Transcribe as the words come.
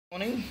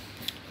Morning.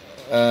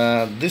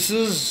 This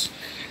is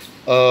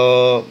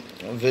a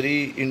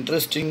very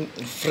interesting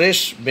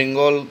fresh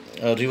Bengal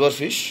river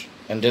fish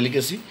and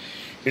delicacy.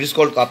 It is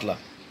called catla.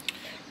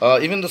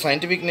 Even the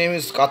scientific name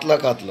is catla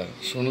catla.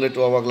 শুনলে একটু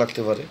অবাক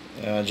লাগতে পারে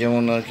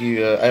যেমন আর কি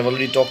I've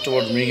already talked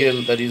about mrigel,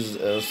 that is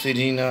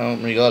Sirina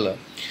mrigala.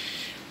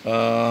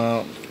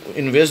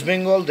 In West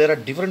Bengal there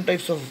are different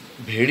types of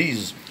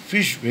bhedis,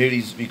 fish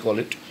bhedis we call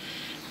it,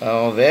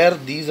 where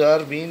these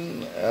are being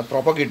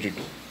propagated.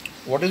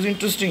 What is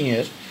interesting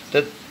here,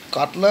 that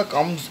katla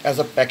comes as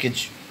a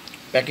package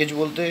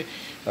bolte,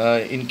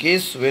 in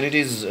case where it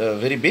is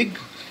very big,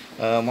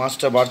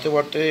 মাছটা বাড়তে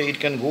বাড়তে it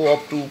can go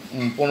up to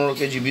 15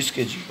 KG 20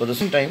 KG. But at the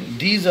same time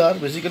these are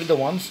basically the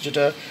ones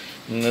যেটা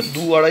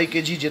 2-2.5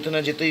 KG যেতে না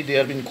যেতেই they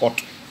are being caught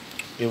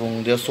এবং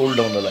they are sold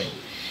down the line.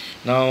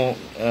 Now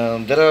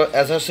there are,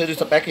 as I said,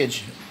 it's a package.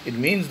 It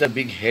means the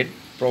big head,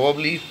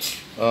 probably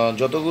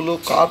যতগুলো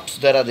carps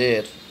that are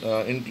there,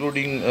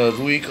 including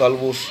rui,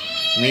 kalbosh,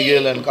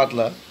 mrigel and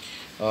katla.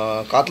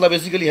 Katla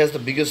basically has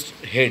the biggest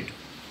head.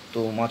 So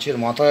মাছের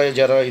মাথায়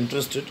যারা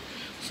interested,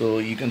 so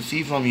you can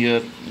see from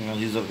here,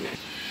 these are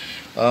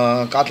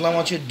কাতলা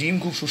মাছের ডিম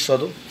খুব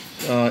সুস্বাদু,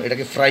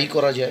 এটাকে ফ্রাই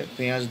করা যায়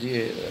পেঁয়াজ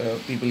দিয়ে,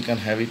 people can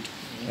have it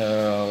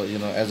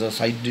as a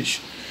side dish.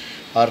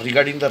 R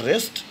regarding the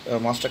rest,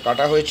 মাছটা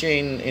কাটা হয়েছে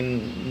in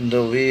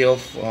the way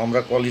of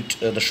আমরা call it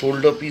the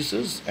shoulder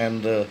pieces and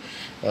the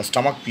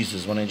stomach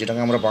pieces, মানে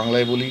যেটাকে আমরা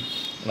বাংলায় বলি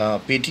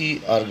পেটি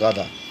আর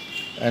গাদা.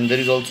 And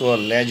there is also a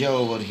leja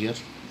over here,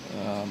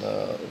 the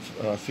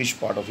fish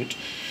part of it.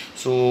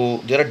 So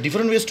there are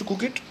different ways to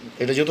cook it.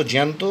 এটা যেহেতু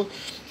জ্যান্ত,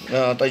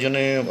 তাই জন্য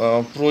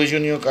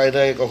প্রয়োজনীয়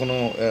কায়দায় কখনো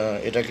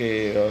এটাকে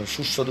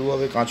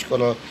সুস্বাদুভাবে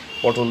কাঁচকলা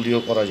পটল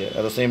দিয়েও করা যায়,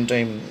 at the same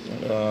time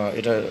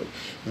এটা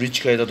রিচ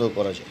কায়দাতেও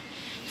করা যায়.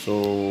 So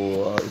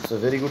it's a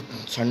very good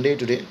Sunday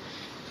today,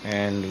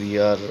 and we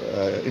are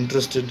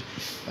interested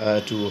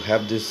to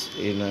have this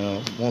in a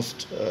most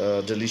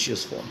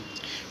delicious form.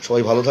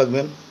 সবাই ভালো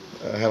থাকবেন.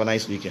 Have a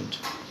nice weekend.